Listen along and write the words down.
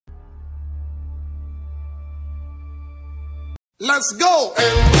Let's go,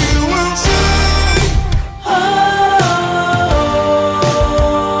 and we will sing.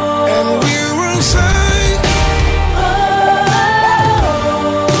 And we will sing.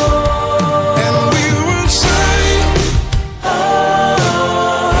 And we will sing.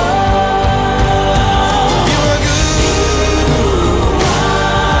 You are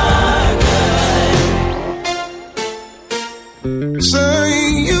good. Say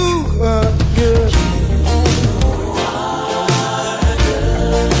you are good.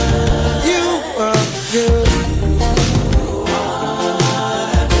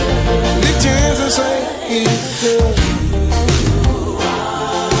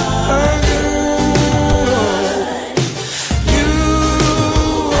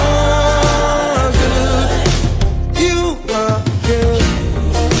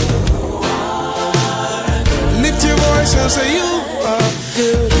 Say you are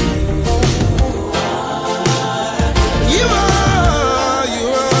good. You are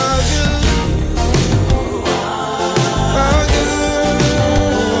good. Are good.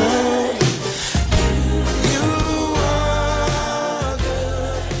 You are good.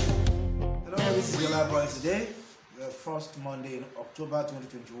 Hello, this is your LIFE-BUOY today. The first Monday in October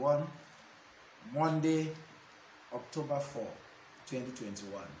 2021. Monday, October 4,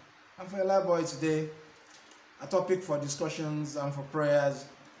 2021. And for your LIFE-BUOY today, a topic for discussions and for prayers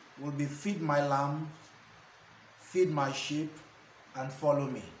will be feed my lamb, feed my sheep, and follow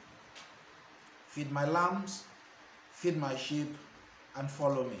me. Feed my lambs, feed my sheep, and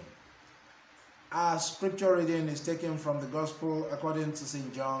follow me. Our scripture reading is taken from the Gospel according to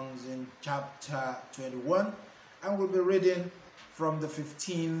St. John's in chapter 21, and we'll be reading from the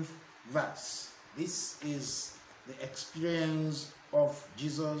 15th verse. This is the experience of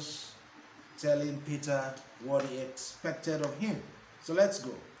Jesus telling Peter what he expected of him. So let's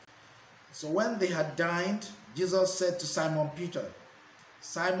go. So when they had dined, Jesus said to Simon Peter,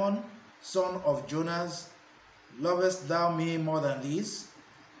 Simon, son of Jonas, lovest thou me more than these?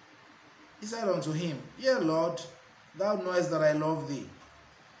 He said unto him, Yea, Lord, thou knowest that I love thee.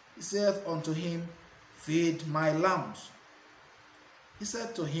 He saith unto him, Feed my lambs. He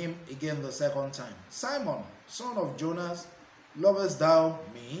said to him again the second time, Simon, son of Jonas, lovest thou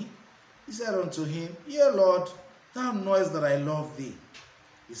me? He said unto him, Yea, Lord, thou knowest that I love thee.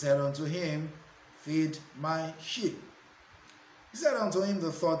 He said unto him, Feed my sheep. He said unto him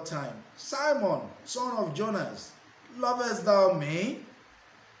the third time, Simon, son of Jonas, lovest thou me?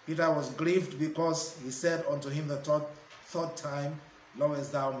 Peter was grieved because he said unto him the third time,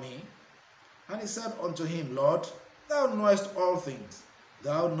 Lovest thou me? And he said unto him, Lord, thou knowest all things.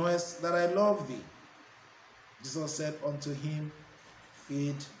 Thou knowest that I love thee. Jesus said unto him,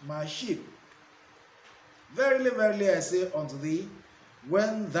 Feed my sheep. Verily, verily, I say unto thee,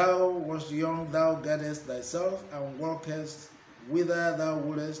 when thou wast young, thou gaddest thyself and walkest whither thou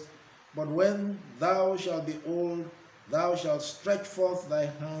wouldest. But when thou shalt be old, thou shalt stretch forth thy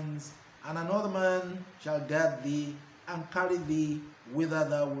hands, and another man shall guard thee and carry thee whither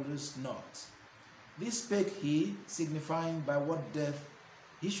thou wouldest not. This spake he, signifying by what death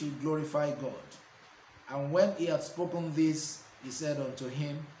he should glorify God. And when he had spoken this, he said unto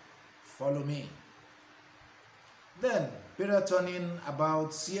him, Follow me. Then Peter turning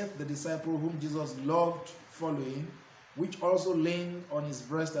about seeth the disciple whom Jesus loved following, which also leaned on his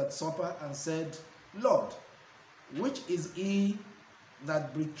breast at supper, and said, Lord, which is he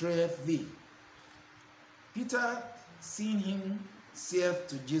that betrayeth thee? Peter, seeing him, saith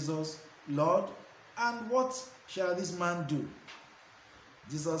to Jesus, Lord, and what shall this man do?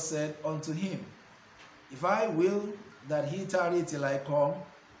 Jesus said unto him, If I will that he tarry till I come,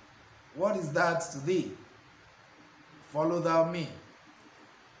 what is that to thee? Follow thou me.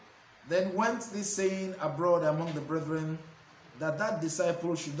 Then went this saying abroad among the brethren, that that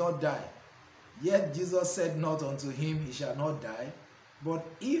disciple should not die. Yet Jesus said not unto him, He shall not die. But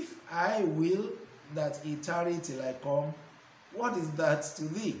if I will that he tarry till I come, what is that to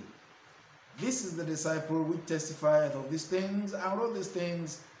thee? This is the disciple which testifieth of these things, and wrote these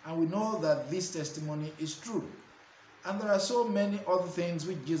things, and we know that this testimony is true. And there are so many other things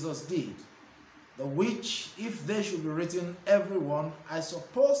which Jesus did, the which, if they should be written every one, I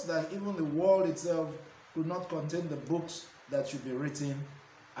suppose that even the world itself could not contain the books that should be written.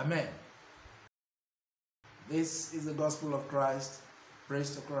 Amen. This is the gospel of Christ.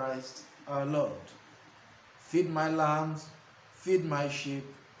 Praise to Christ our Lord. Feed my lambs, feed my sheep,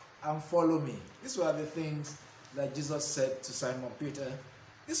 and follow me. These were the things that Jesus said to Simon Peter.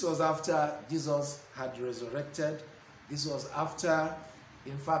 This was after Jesus had resurrected. This was after,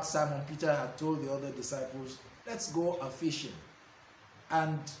 in fact, Simon Peter had told the other disciples, let's go a fishing.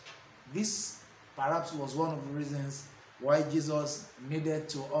 And this perhaps was one of the reasons why Jesus needed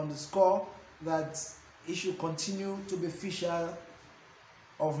to underscore that he should continue to be fisher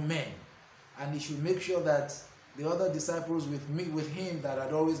of men, and he should make sure that the other disciples with him that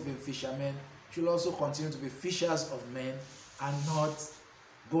had always been fishermen should also continue to be fishers of men and not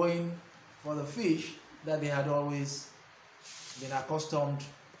going for the fish that they had always been accustomed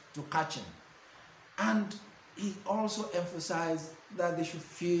to catching. And he also emphasized that they should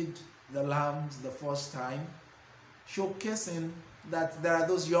feed the lambs the first time, showcasing that there are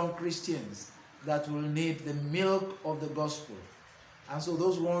those young Christians that will need the milk of the gospel. And so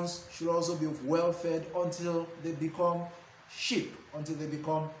those ones should also be well fed until they become sheep, until they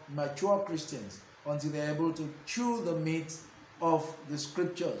become mature Christians, until they're able to chew the meat of the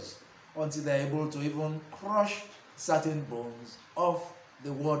scriptures, until they're able to even crush certain bones of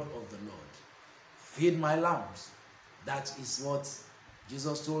the word of the Lord. Feed my lambs. That is what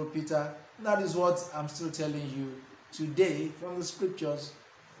Jesus told Peter. That is what I'm still telling you today from the scriptures,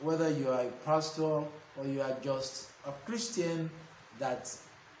 whether you are a pastor or you are just a Christian that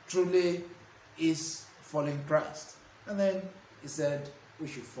truly is following Christ. And then he said we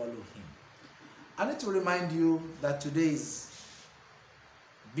should follow him. I need to remind you that today is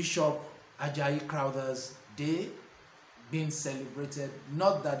Bishop Ajayi Crowther's day, being celebrated.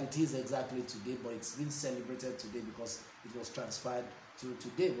 Not that it is exactly today, but it's been celebrated today because it was transferred to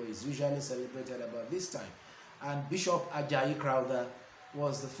today, but it's usually celebrated about this time. And Bishop Ajayi Crowther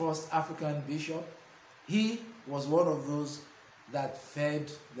was the first African bishop. He was one of those that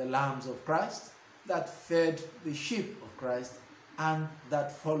fed the lambs of Christ, that fed the sheep of Christ, and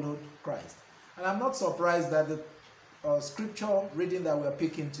that followed Christ. And I'm not surprised that the scripture reading that we're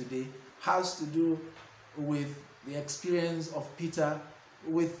picking today has to do with the experience of Peter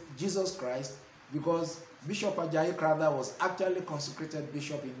with Jesus Christ, because Bishop Ajayi Crowther was actually consecrated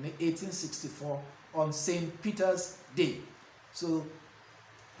bishop in 1864 on St. Peter's Day. So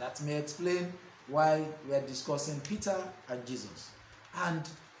that may explain why we are discussing Peter and Jesus. And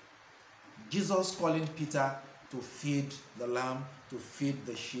Jesus calling Peter to feed the lamb, to feed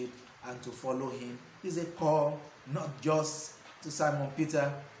the sheep, and to follow him is a call not just to Simon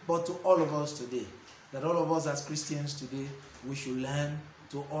Peter, but to all of us today. That all of us as Christians today, we should learn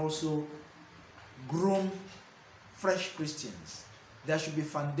to also groom fresh Christians. There should be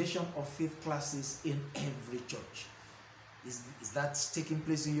foundation of faith classes in every church. Is that taking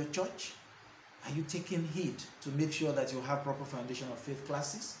place in your church? Are you taking heed to make sure that you have proper foundation of faith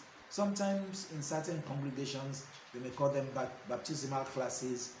classes? Sometimes in certain congregations, they may call them baptismal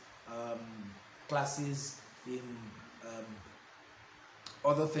classes, classes in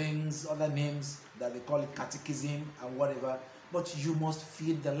other things, other names that they call it catechism and whatever. But you must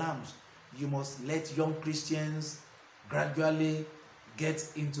feed the lambs. You must let young Christians gradually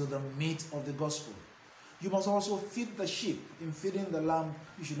get into the meat of the gospel. You must also feed the sheep. In feeding the lamb,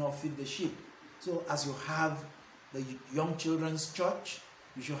 you should not feed the sheep. So as you have the young children's church,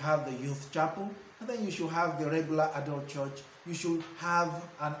 you should have the youth chapel, and then you should have the regular adult church. You should have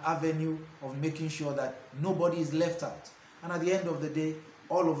an avenue of making sure that nobody is left out. And at the end of the day,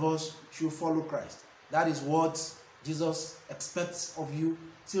 all of us should follow Christ. That is what Jesus expects of you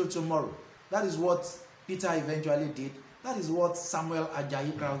till tomorrow. That is what Peter eventually did. That is what Samuel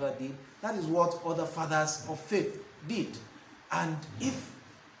Ajayi Crowther did. That is what other fathers of faith did. And if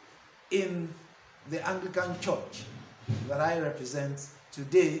in the Anglican Church that I represent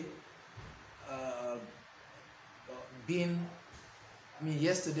today,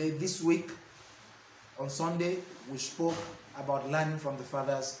 yesterday, this week, on Sunday, we spoke about learning from the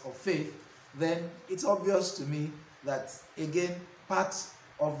fathers of faith, then it's obvious to me that, again, part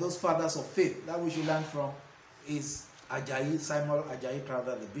of those fathers of faith that we should learn from is Samuel Ajayi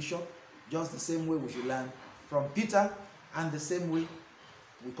Crowther, the bishop, just the same way we should learn from Peter, and the same way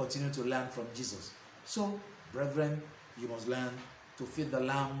we continue to learn from Jesus. So, brethren, you must learn to feed the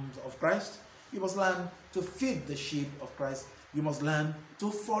lambs of Christ. You must learn to feed the sheep of Christ. You must learn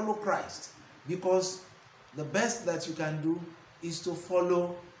to follow Christ, because the best that you can do is to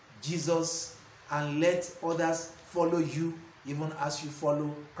follow Jesus and let others follow you even as you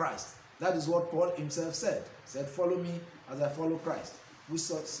follow Christ. That is what Paul himself said. He said, follow me as I follow Christ. We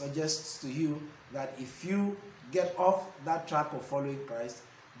suggest to you that if you get off that track of following Christ,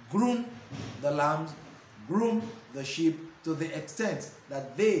 groom the lambs, groom the sheep to the extent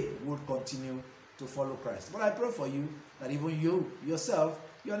that they would continue to follow Christ. But I pray for you that even you yourself,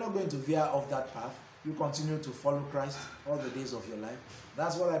 you are not going to veer off that path. You continue to follow Christ all the days of your life.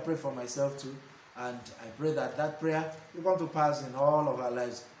 That's what I pray for myself too. And I pray that that prayer will come to pass in all of our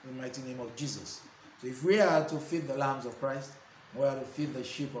lives in the mighty name of Jesus. So if we are to feed the lambs of Christ, we are to feed the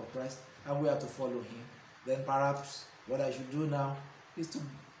sheep of Christ, and we are to follow him, then perhaps What I should do now is to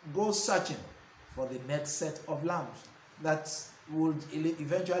go searching for the next set of lambs that would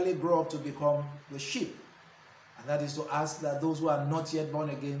eventually grow up to become the sheep. And that is to ask that those who are not yet born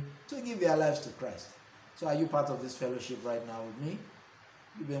again to give their lives to Christ. So are you part of this fellowship right now with me?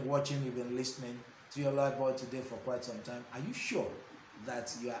 You've been watching, you've been listening to your LIFE-BUOY today for quite some time. Are you sure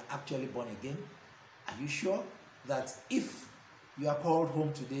that you are actually born again? Are you sure that if you are called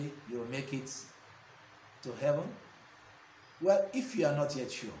home today, you will make it to heaven? Well, if you are not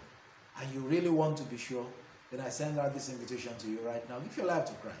yet sure, and you really want to be sure, then I send out this invitation to you right now. Give your life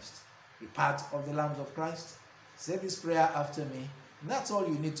to Christ. Be part of the lambs of Christ. Say this prayer after me. And that's all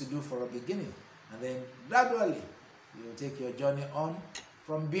you need to do for a beginning. And then gradually, you will take your journey on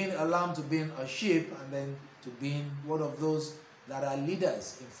from being a lamb to being a sheep, and then to being one of those that are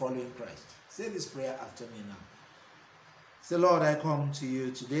leaders in following Christ. Say this prayer after me now. Say, Lord, I come to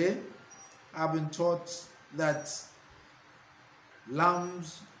you today. I've been taught that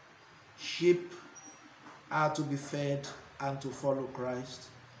lambs, sheep are to be fed and to follow Christ,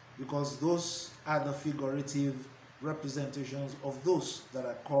 because those are the figurative representations of those that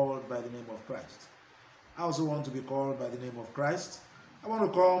are called by the name of Christ. I also want to be called by the name of Christ. I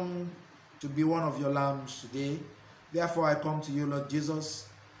want to come to be one of your lambs today. Therefore, I come to you, Lord Jesus.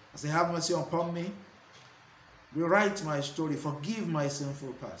 I say, have mercy upon me. Rewrite my story. Forgive my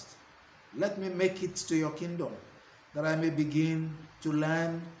sinful past. Let me make it to your kingdom, that I may begin to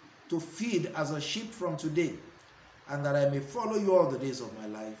learn to feed as a sheep from today, and that I may follow you all the days of my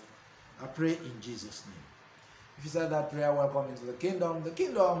life. I pray in Jesus' name. If you said that prayer, welcome into the kingdom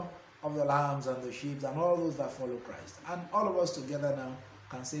of the lambs and the sheep and all those that follow Christ. And all of us together now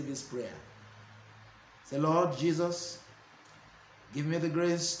can say this prayer. Say, Lord Jesus, give me the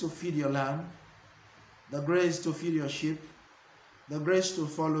grace to feed your lamb, the grace to feed your sheep, the grace to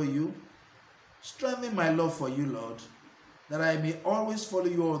follow you. Strengthen my love for you, Lord, that I may always follow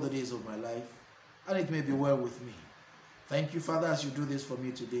you all the days of my life, and it may be well with me. Thank you, Father, as you do this for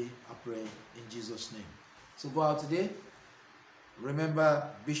me today. I pray in Jesus' name. So go out today. Remember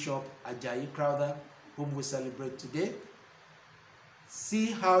Bishop Ajayi Crowther, whom we celebrate today.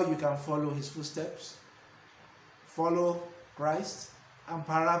 See how you can follow his footsteps, follow Christ, and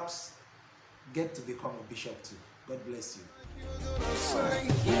perhaps get to become a bishop too. God bless you.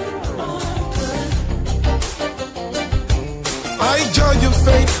 I judge you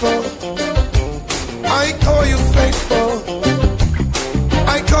faithful. I call you faithful.